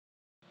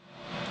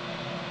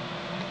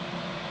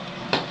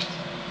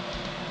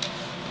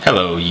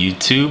Hello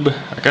YouTube,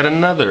 I got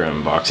another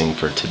unboxing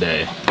for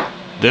today.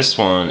 This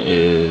one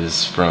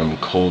is from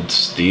Cold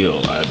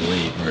Steel, I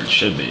believe, or it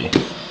should be.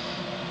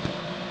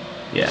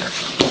 Yeah.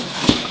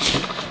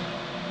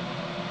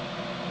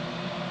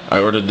 I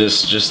ordered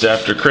this just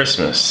after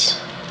Christmas.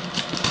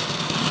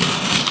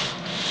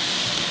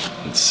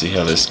 Let's see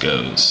how this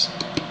goes.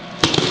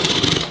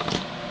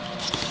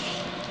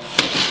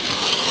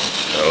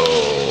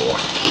 Oh,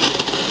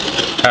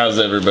 how's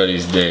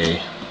everybody's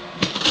day?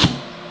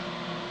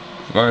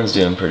 Mine's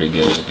doing pretty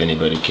good, if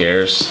anybody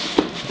cares.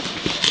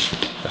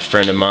 A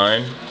friend of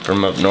mine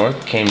from up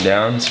north came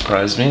down,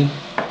 surprised me,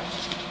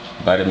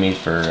 invited me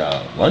for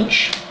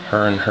lunch,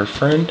 her and her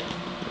friend.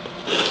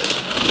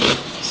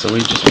 So we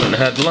just went and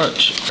had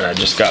lunch. I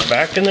just got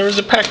back and there was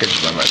a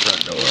package by my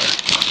front door,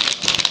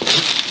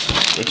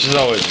 which is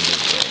always a good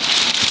thing.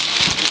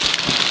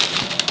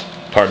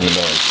 Pardon the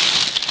noise.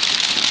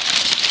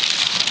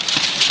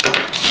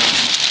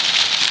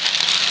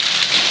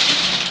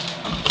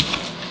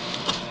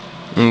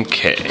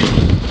 Okay.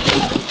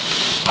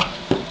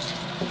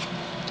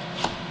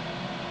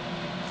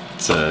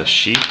 It's a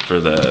sheet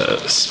for the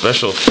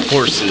Special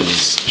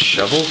Forces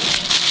shovel,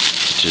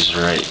 which is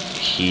right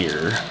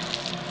here.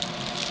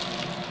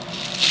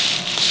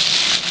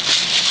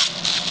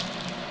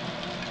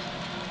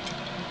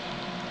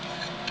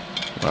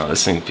 Wow,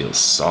 this thing feels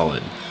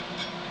solid.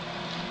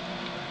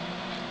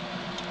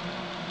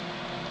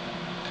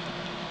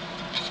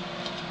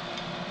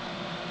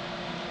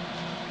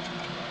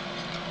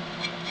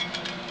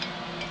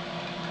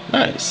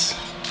 Nice.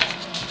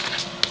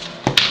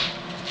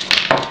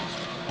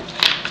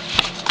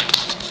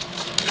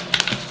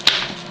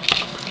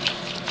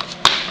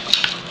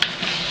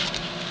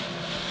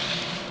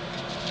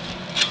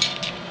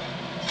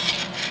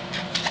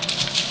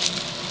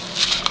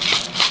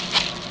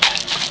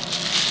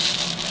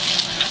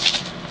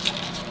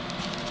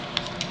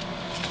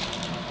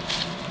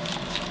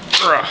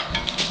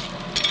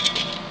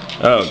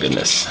 Oh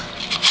goodness.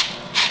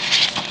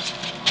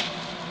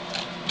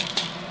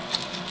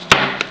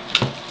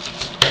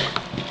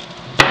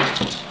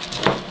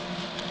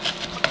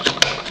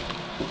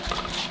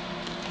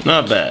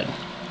 Not bad.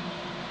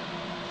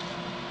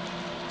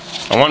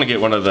 I want to get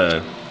one of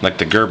the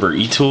the Gerber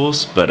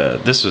e-tools,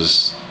 but this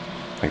was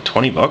like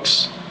 20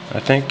 bucks, I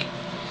think.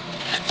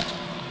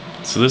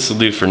 So this will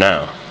do for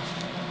now.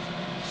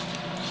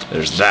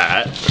 There's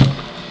that.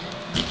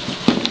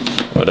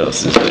 What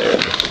else is there?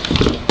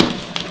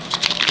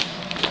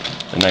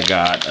 And I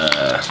got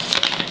a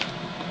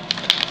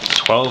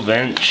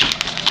 12-inch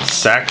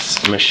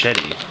sax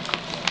machete.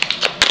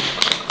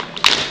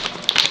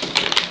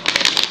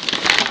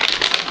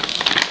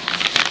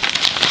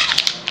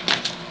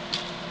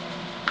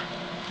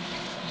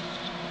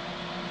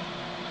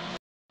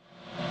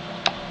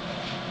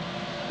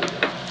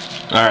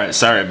 Alright,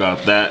 sorry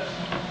about that.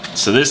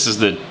 So this is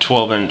the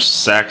 12-inch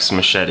sax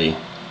machete.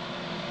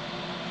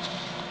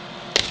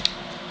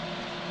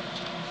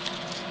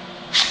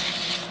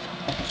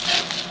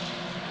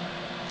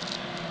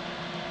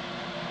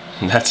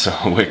 That's a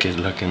wicked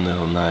looking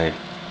little knife.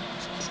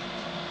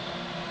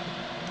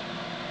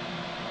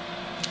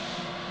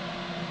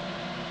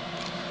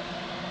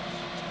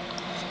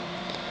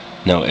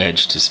 No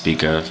edge to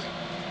speak of.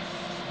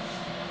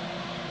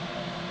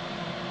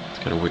 It's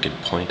got a wicked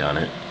point on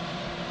it.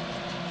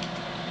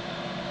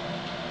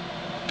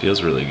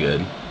 Feels really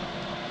good.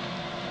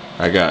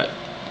 I got,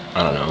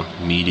 I don't know,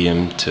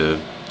 medium to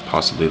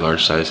possibly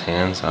large size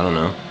hands. I don't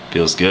know.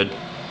 Feels good.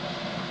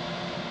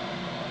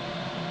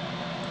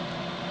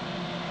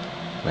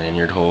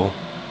 Lanyard hole.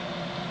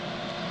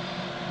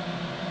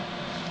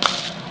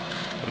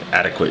 An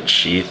adequate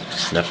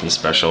sheath. Nothing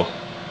special.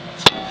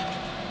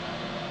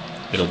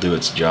 It'll do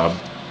its job.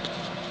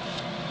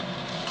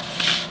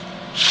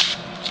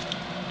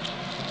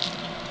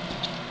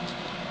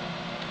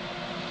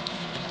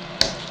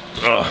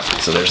 Oh,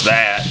 so there's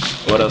that.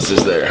 What else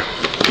is there?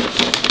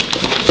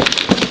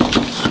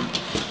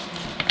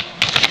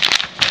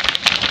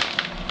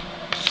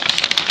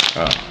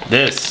 Oh,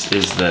 this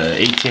is the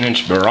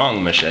 18-inch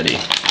barong machete.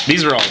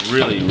 These are all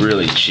really,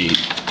 really cheap.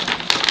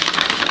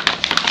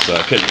 So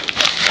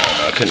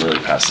I couldn't really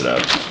pass it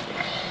up.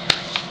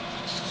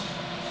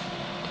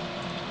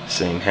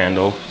 Same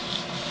handle.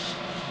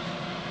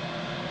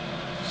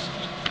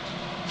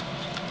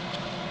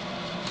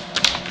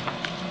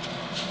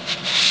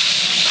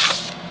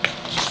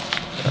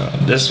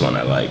 This one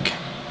I like.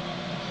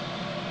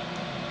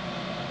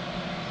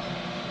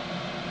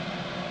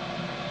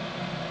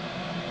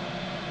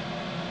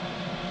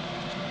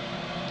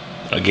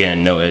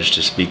 Again, no edge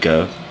to speak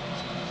of.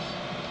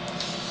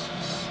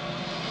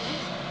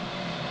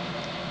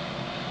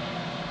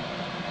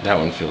 That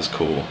one feels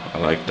cool. I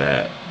like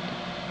that.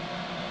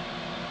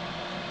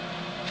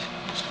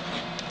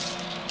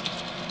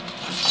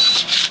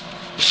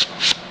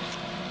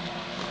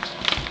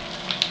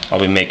 I'll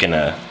be making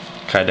a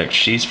Kydex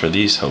sheaths for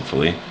these,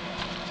 hopefully.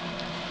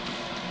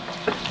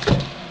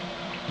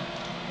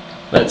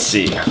 Let's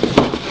see.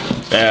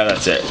 Yeah,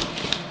 that's it.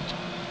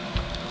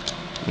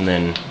 And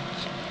then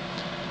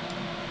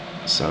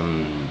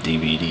some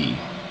DVD.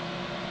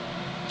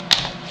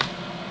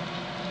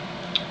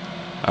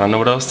 I don't know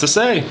what else to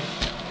say.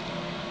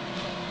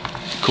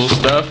 Cool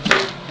stuff.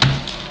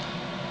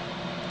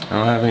 I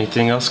don't have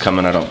anything else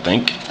coming, I don't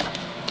think.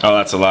 Oh,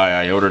 that's a lie.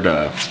 I ordered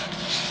a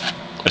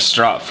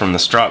strop from the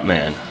Strop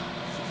Man,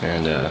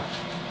 and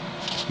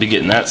be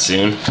getting that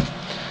soon.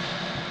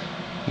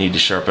 Need to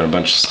sharpen a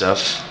bunch of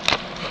stuff,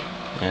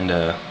 and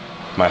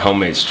my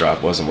homemade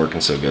strop wasn't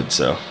working so good,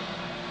 so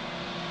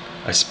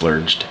I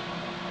splurged.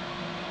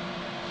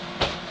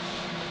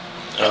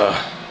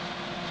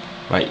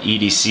 My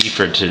EDC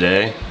for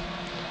today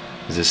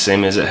is the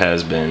same as it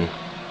has been.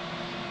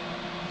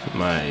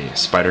 My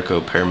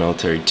Spyderco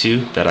Paramilitary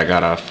 2 that I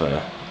got off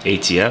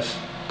ATF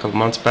a couple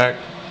months back.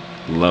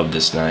 Love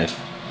this knife.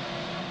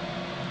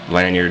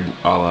 Lanyard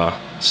a la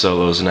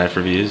Solo's knife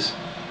reviews.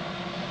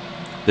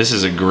 This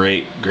is a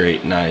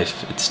great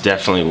knife. It's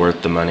definitely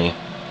worth the money.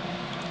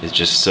 It's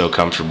just so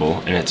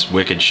comfortable, and it's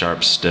wicked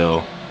sharp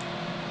still.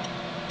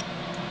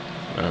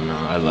 I don't know,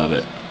 I love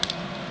it.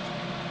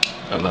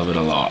 I love it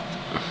a lot.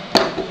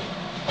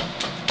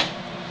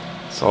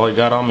 That's all I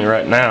got on me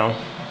right now.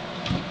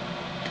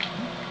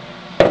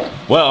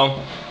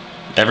 Well,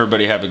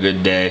 everybody have a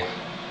good day.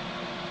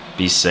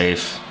 Be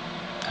safe.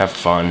 Have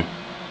fun.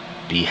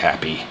 Be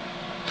happy.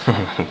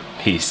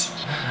 Peace.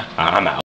 I'm out.